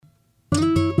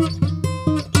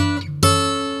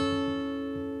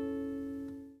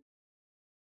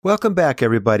Welcome back,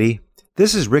 everybody.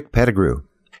 This is Rick Pettigrew.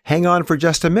 Hang on for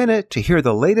just a minute to hear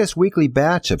the latest weekly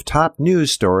batch of top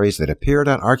news stories that appeared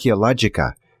on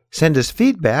Archaeologica. Send us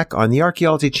feedback on the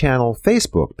Archaeology Channel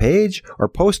Facebook page or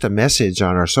post a message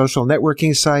on our social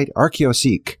networking site,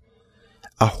 Archaeoseek.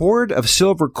 A hoard of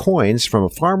silver coins from a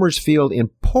farmer's field in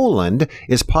Poland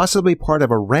is possibly part of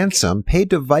a ransom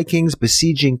paid to Vikings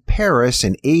besieging Paris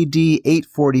in AD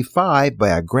 845 by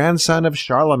a grandson of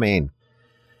Charlemagne.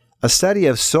 A study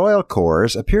of soil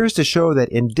cores appears to show that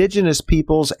indigenous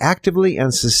peoples actively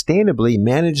and sustainably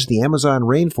managed the Amazon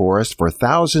rainforest for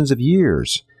thousands of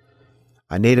years.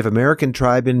 A Native American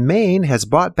tribe in Maine has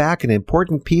bought back an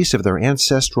important piece of their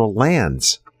ancestral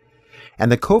lands.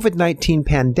 And the COVID-19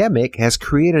 pandemic has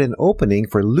created an opening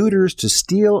for looters to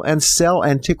steal and sell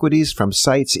antiquities from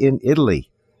sites in Italy.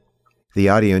 The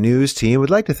audio news team would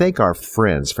like to thank our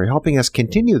friends for helping us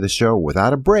continue the show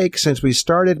without a break since we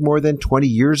started more than 20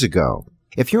 years ago.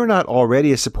 If you're not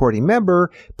already a supporting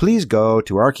member, please go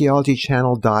to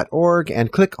archaeologychannel.org and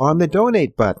click on the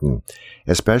donate button.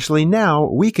 Especially now,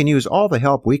 we can use all the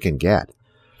help we can get.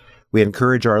 We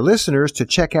encourage our listeners to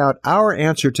check out our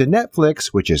answer to Netflix,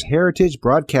 which is Heritage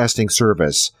Broadcasting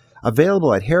Service,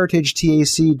 available at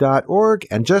heritagetac.org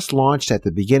and just launched at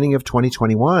the beginning of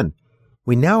 2021.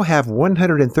 We now have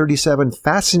 137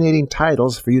 fascinating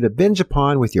titles for you to binge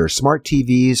upon with your smart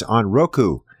TVs on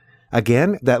Roku.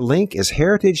 Again, that link is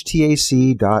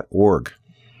heritagetac.org.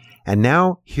 And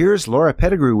now, here's Laura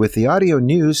Pettigrew with the audio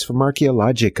news from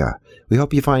Archaeologica. We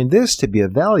hope you find this to be a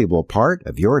valuable part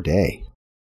of your day.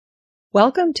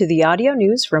 Welcome to the audio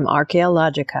news from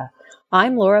Archaeologica.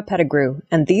 I'm Laura Pettigrew,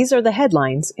 and these are the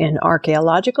headlines in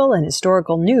archaeological and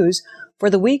historical news for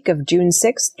the week of June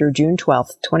 6th through June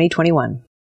 12th, 2021.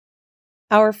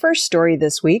 Our first story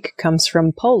this week comes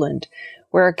from Poland,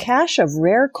 where a cache of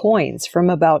rare coins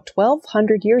from about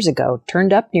 1,200 years ago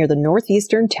turned up near the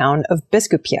northeastern town of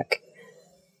Biskupiec.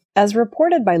 As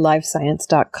reported by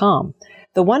LiveScience.com,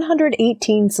 the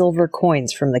 118 silver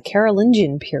coins from the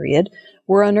Carolingian period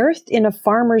were unearthed in a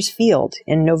farmer's field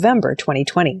in November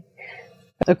 2020.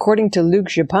 According to Luke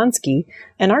Japonski,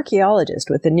 an archaeologist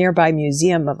with the nearby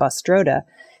Museum of Ostroda,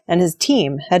 and his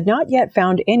team had not yet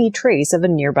found any trace of a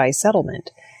nearby settlement.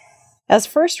 As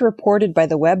first reported by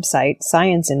the website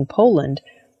Science in Poland,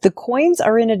 the coins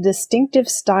are in a distinctive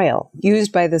style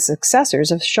used by the successors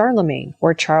of Charlemagne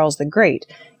or Charles the Great,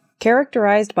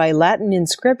 characterized by Latin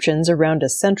inscriptions around a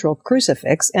central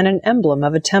crucifix and an emblem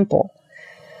of a temple.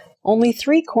 Only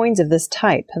 3 coins of this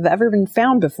type have ever been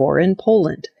found before in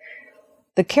Poland.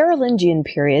 The Carolingian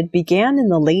period began in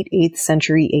the late 8th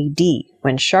century AD,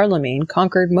 when Charlemagne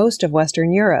conquered most of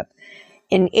Western Europe.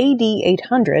 In AD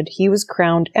 800, he was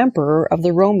crowned Emperor of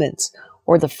the Romans,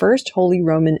 or the first Holy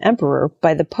Roman Emperor,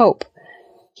 by the Pope.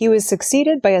 He was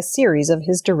succeeded by a series of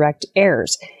his direct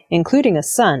heirs, including a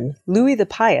son, Louis the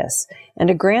Pious, and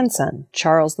a grandson,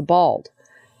 Charles the Bald.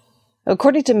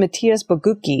 According to Matthias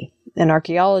Bogucki, an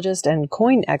archaeologist and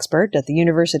coin expert at the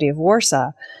University of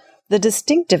Warsaw, the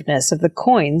distinctiveness of the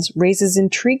coins raises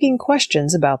intriguing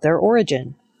questions about their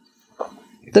origin.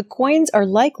 The coins are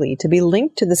likely to be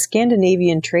linked to the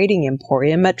Scandinavian trading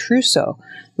emporium at Trousseau,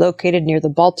 located near the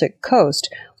Baltic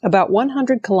coast, about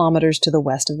 100 kilometers to the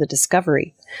west of the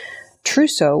discovery.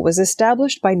 Trousseau was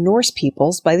established by Norse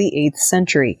peoples by the 8th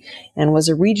century and was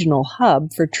a regional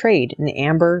hub for trade in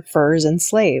amber, furs, and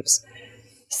slaves.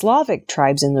 Slavic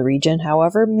tribes in the region,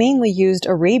 however, mainly used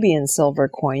Arabian silver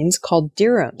coins called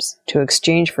dirhams to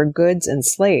exchange for goods and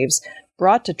slaves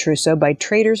brought to Trousseau by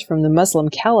traders from the Muslim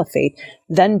Caliphate,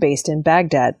 then based in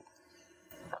Baghdad.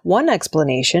 One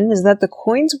explanation is that the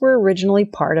coins were originally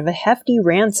part of a hefty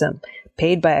ransom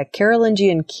paid by a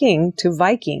Carolingian king to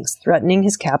Vikings threatening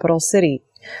his capital city.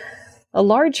 A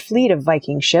large fleet of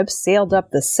Viking ships sailed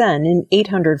up the Seine in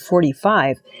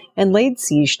 845 and laid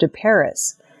siege to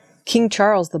Paris. King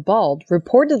Charles the Bald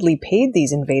reportedly paid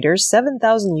these invaders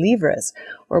 7,000 livres,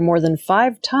 or more than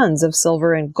 5 tons of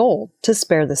silver and gold, to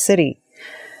spare the city.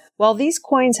 While these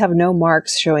coins have no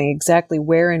marks showing exactly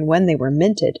where and when they were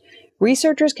minted,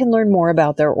 researchers can learn more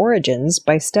about their origins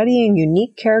by studying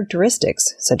unique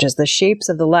characteristics, such as the shapes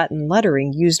of the Latin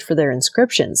lettering used for their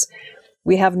inscriptions.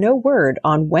 We have no word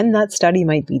on when that study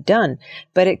might be done,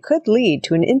 but it could lead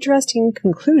to an interesting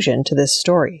conclusion to this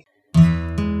story.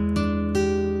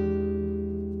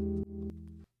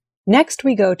 Next,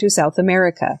 we go to South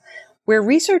America, where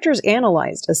researchers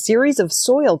analyzed a series of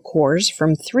soil cores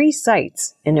from 3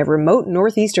 sites in a remote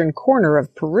northeastern corner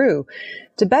of Peru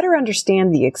to better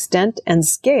understand the extent and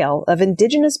scale of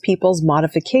indigenous peoples'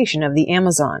 modification of the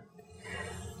Amazon.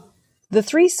 The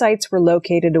 3 sites were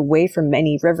located away from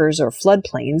many rivers or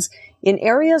floodplains in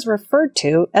areas referred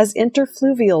to as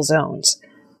interfluvial zones.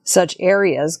 Such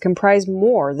areas comprise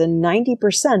more than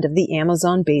 90% of the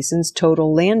Amazon basin's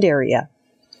total land area.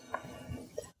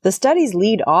 The study's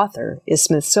lead author is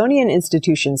Smithsonian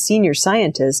Institution senior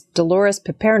scientist Dolores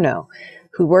Piperno,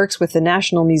 who works with the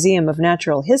National Museum of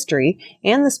Natural History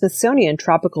and the Smithsonian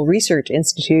Tropical Research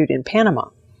Institute in Panama.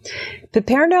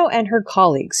 Piperno and her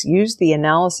colleagues used the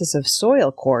analysis of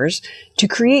soil cores to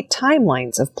create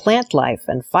timelines of plant life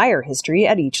and fire history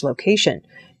at each location,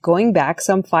 going back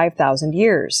some 5,000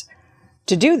 years.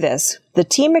 To do this, the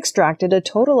team extracted a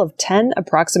total of 10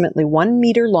 approximately 1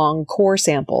 meter long core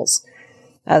samples.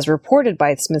 As reported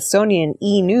by Smithsonian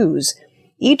E-News,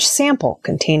 each sample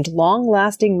contained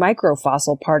long-lasting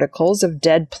microfossil particles of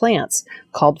dead plants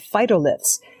called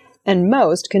phytoliths, and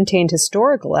most contained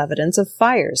historical evidence of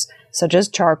fires, such as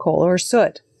charcoal or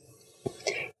soot.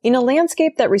 In a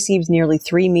landscape that receives nearly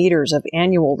 3 meters of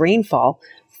annual rainfall,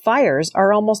 fires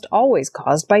are almost always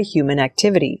caused by human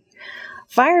activity.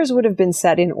 Fires would have been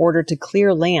set in order to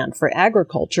clear land for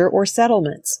agriculture or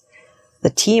settlements. The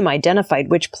team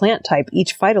identified which plant type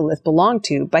each phytolith belonged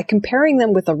to by comparing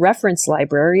them with a reference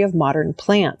library of modern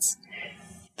plants.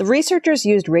 The researchers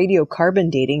used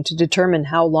radiocarbon dating to determine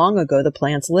how long ago the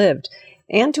plants lived,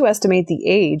 and to estimate the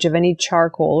age of any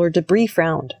charcoal or debris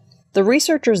found. The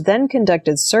researchers then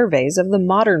conducted surveys of the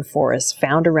modern forests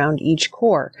found around each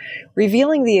core,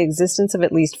 revealing the existence of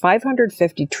at least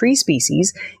 550 tree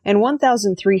species and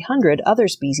 1,300 other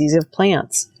species of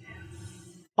plants.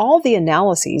 All the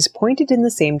analyses pointed in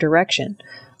the same direction,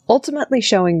 ultimately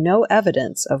showing no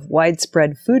evidence of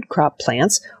widespread food crop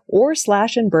plants or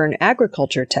slash-and-burn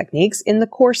agriculture techniques in the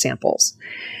core samples.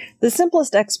 The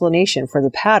simplest explanation for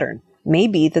the pattern may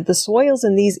be that the soils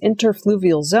in these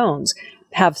interfluvial zones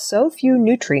have so few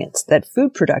nutrients that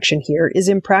food production here is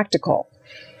impractical.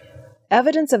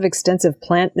 Evidence of extensive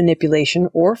plant manipulation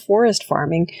or forest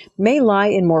farming may lie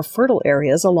in more fertile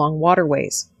areas along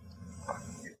waterways.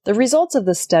 The results of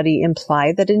the study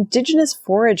imply that indigenous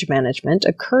forage management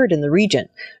occurred in the region,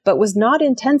 but was not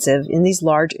intensive in these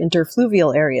large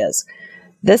interfluvial areas.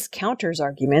 This counters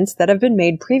arguments that have been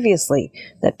made previously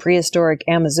that prehistoric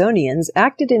Amazonians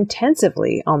acted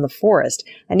intensively on the forest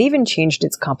and even changed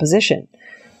its composition.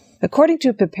 According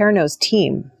to Piperno's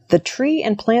team, the tree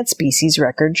and plant species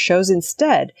record shows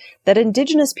instead that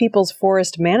indigenous peoples'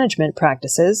 forest management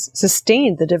practices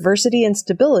sustained the diversity and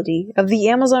stability of the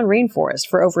Amazon rainforest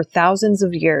for over thousands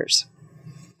of years.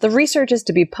 The research is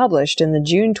to be published in the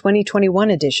June 2021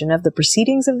 edition of the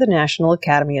Proceedings of the National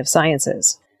Academy of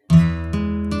Sciences.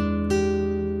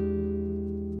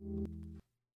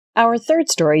 Our third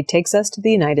story takes us to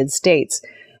the United States,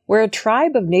 where a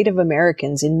tribe of Native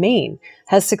Americans in Maine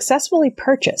has successfully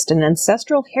purchased an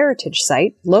ancestral heritage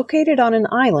site located on an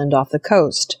island off the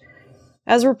coast.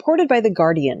 As reported by The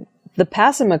Guardian, the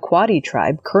Passamaquoddy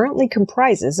tribe currently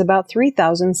comprises about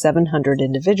 3,700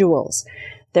 individuals.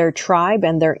 Their tribe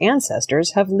and their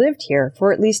ancestors have lived here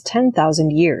for at least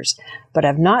 10,000 years, but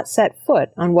have not set foot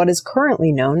on what is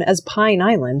currently known as Pine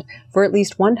Island for at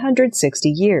least 160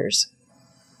 years.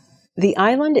 The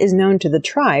island is known to the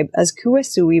tribe as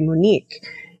Kuesui-Monique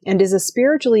and is a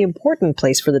spiritually important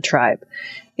place for the tribe.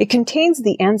 It contains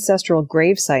the ancestral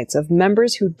grave sites of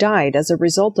members who died as a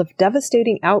result of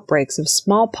devastating outbreaks of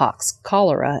smallpox,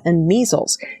 cholera, and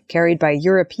measles carried by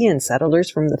European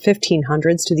settlers from the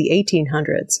 1500s to the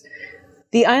 1800s.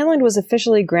 The island was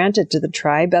officially granted to the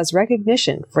tribe as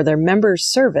recognition for their members'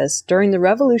 service during the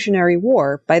Revolutionary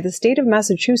War by the state of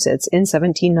Massachusetts in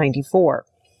 1794.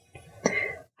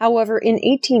 However, in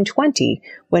 1820,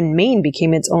 when Maine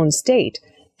became its own state,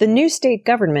 the new state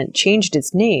government changed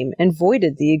its name and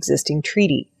voided the existing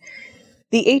treaty.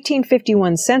 The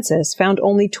 1851 census found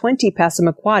only 20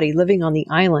 Passamaquoddy living on the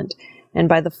island, and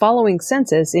by the following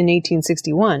census in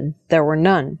 1861, there were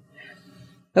none.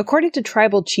 According to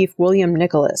Tribal Chief William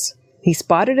Nicholas, he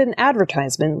spotted an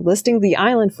advertisement listing the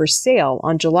island for sale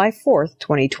on July 4,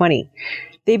 2020.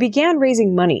 They began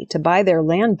raising money to buy their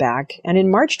land back, and in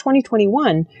March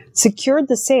 2021 secured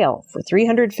the sale for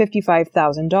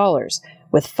 $355,000,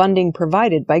 with funding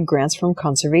provided by grants from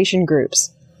conservation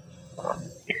groups.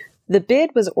 The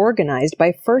bid was organized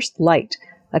by First Light,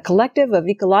 a collective of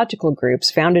ecological groups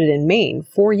founded in Maine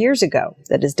 4 years ago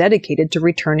that is dedicated to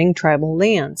returning tribal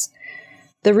lands.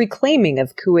 The reclaiming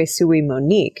of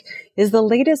Kuesui-Monique is the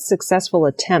latest successful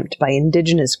attempt by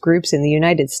indigenous groups in the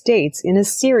United States in a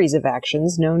series of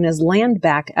actions known as land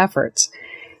back efforts.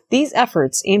 These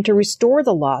efforts aim to restore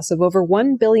the loss of over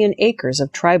 1 billion acres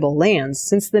of tribal lands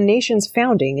since the nation's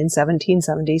founding in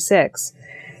 1776.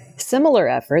 Similar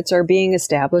efforts are being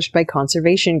established by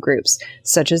conservation groups,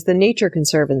 such as the Nature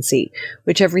Conservancy,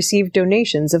 which have received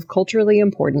donations of culturally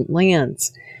important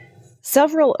lands.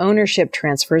 Several ownership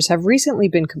transfers have recently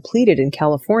been completed in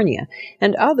California,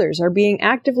 and others are being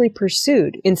actively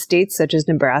pursued in states such as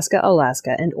Nebraska,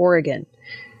 Alaska, and Oregon.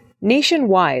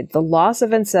 Nationwide, the loss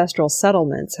of ancestral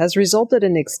settlements has resulted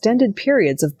in extended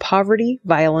periods of poverty,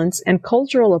 violence, and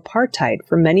cultural apartheid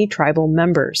for many tribal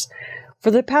members. For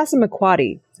the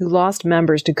Passamaquoddy, who lost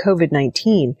members to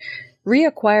COVID-19,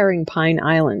 reacquiring Pine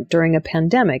Island during a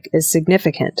pandemic is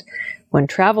significant. When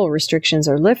travel restrictions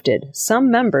are lifted, some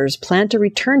members plan to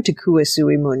return to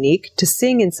Kuasui-Monique to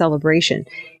sing in celebration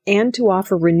and to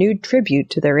offer renewed tribute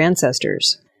to their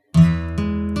ancestors.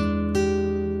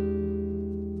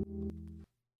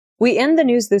 We end the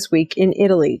news this week in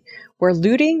Italy, where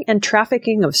looting and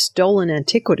trafficking of stolen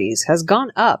antiquities has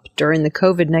gone up during the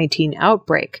COVID-19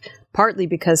 outbreak, partly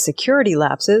because security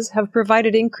lapses have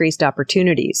provided increased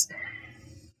opportunities.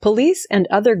 Police and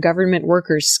other government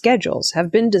workers' schedules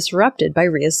have been disrupted by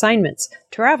reassignments,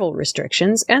 travel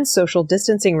restrictions, and social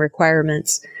distancing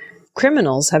requirements.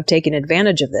 Criminals have taken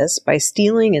advantage of this by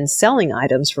stealing and selling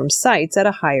items from sites at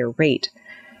a higher rate.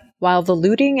 While the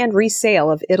looting and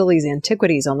resale of Italy's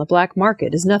antiquities on the black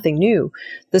market is nothing new,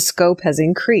 the scope has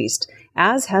increased,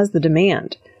 as has the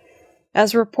demand.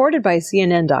 As reported by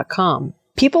CNN.com,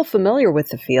 people familiar with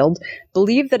the field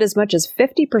believe that as much as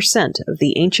 50% of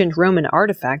the ancient Roman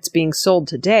artifacts being sold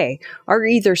today are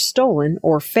either stolen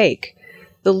or fake.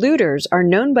 The looters are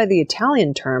known by the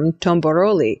Italian term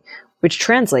tomboroli, which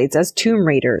translates as tomb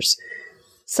raiders.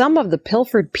 Some of the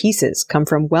pilfered pieces come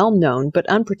from well-known but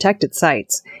unprotected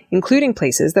sites, including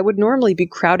places that would normally be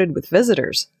crowded with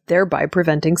visitors, thereby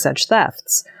preventing such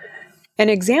thefts. An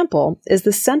example is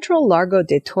the central Largo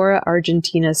de Torre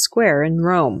Argentina square in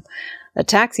Rome. A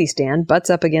taxi stand butts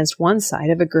up against one side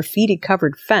of a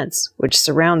graffiti-covered fence, which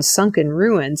surrounds sunken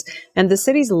ruins, and the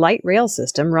city's light rail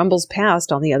system rumbles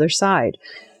past on the other side.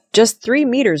 Just 3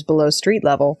 meters below street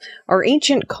level are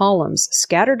ancient columns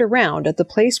scattered around at the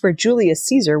place where Julius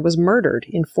Caesar was murdered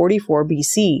in 44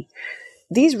 BC.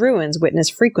 These ruins witness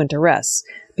frequent arrests,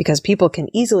 because people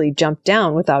can easily jump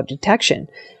down without detection,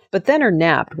 but then are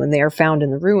nabbed when they are found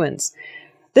in the ruins.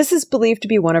 This is believed to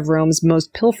be one of Rome's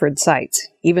most pilfered sites,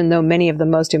 even though many of the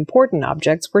most important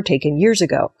objects were taken years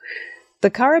ago. The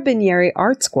Carabinieri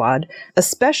Art Squad, a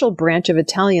special branch of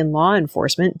Italian law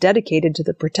enforcement dedicated to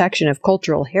the protection of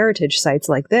cultural heritage sites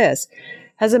like this,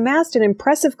 has amassed an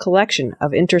impressive collection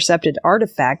of intercepted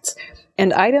artifacts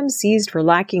and items seized for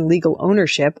lacking legal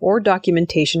ownership or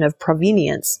documentation of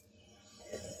provenience.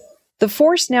 The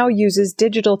force now uses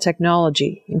digital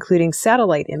technology, including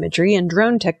satellite imagery and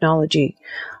drone technology.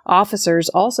 Officers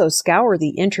also scour the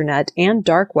internet and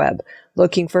dark web,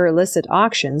 looking for illicit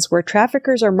auctions where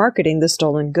traffickers are marketing the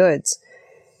stolen goods.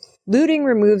 Looting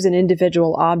removes an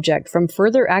individual object from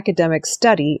further academic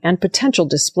study and potential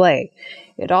display.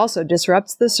 It also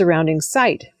disrupts the surrounding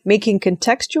site, making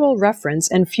contextual reference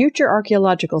and future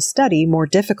archaeological study more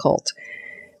difficult.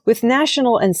 With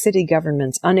national and city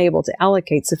governments unable to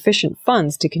allocate sufficient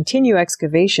funds to continue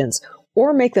excavations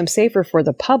or make them safer for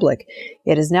the public,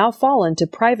 it has now fallen to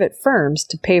private firms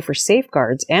to pay for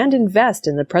safeguards and invest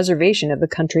in the preservation of the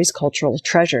country's cultural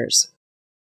treasures.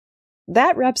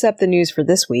 That wraps up the news for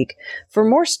this week. For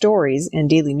more stories and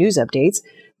daily news updates,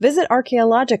 visit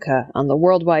Archaeologica on the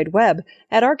World Wide Web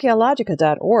at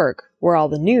archaeologica.org, where all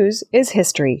the news is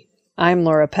history. I'm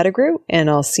Laura Pettigrew, and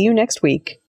I'll see you next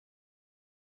week.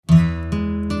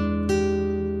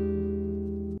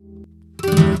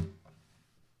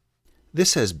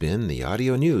 This has been the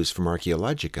audio news from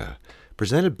Archaeologica,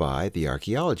 presented by the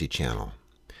Archaeology Channel.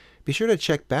 Be sure to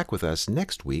check back with us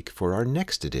next week for our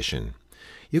next edition.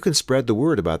 You can spread the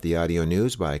word about the audio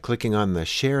news by clicking on the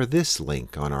Share This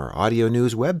link on our audio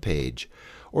news webpage,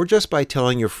 or just by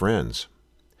telling your friends.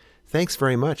 Thanks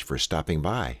very much for stopping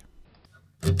by.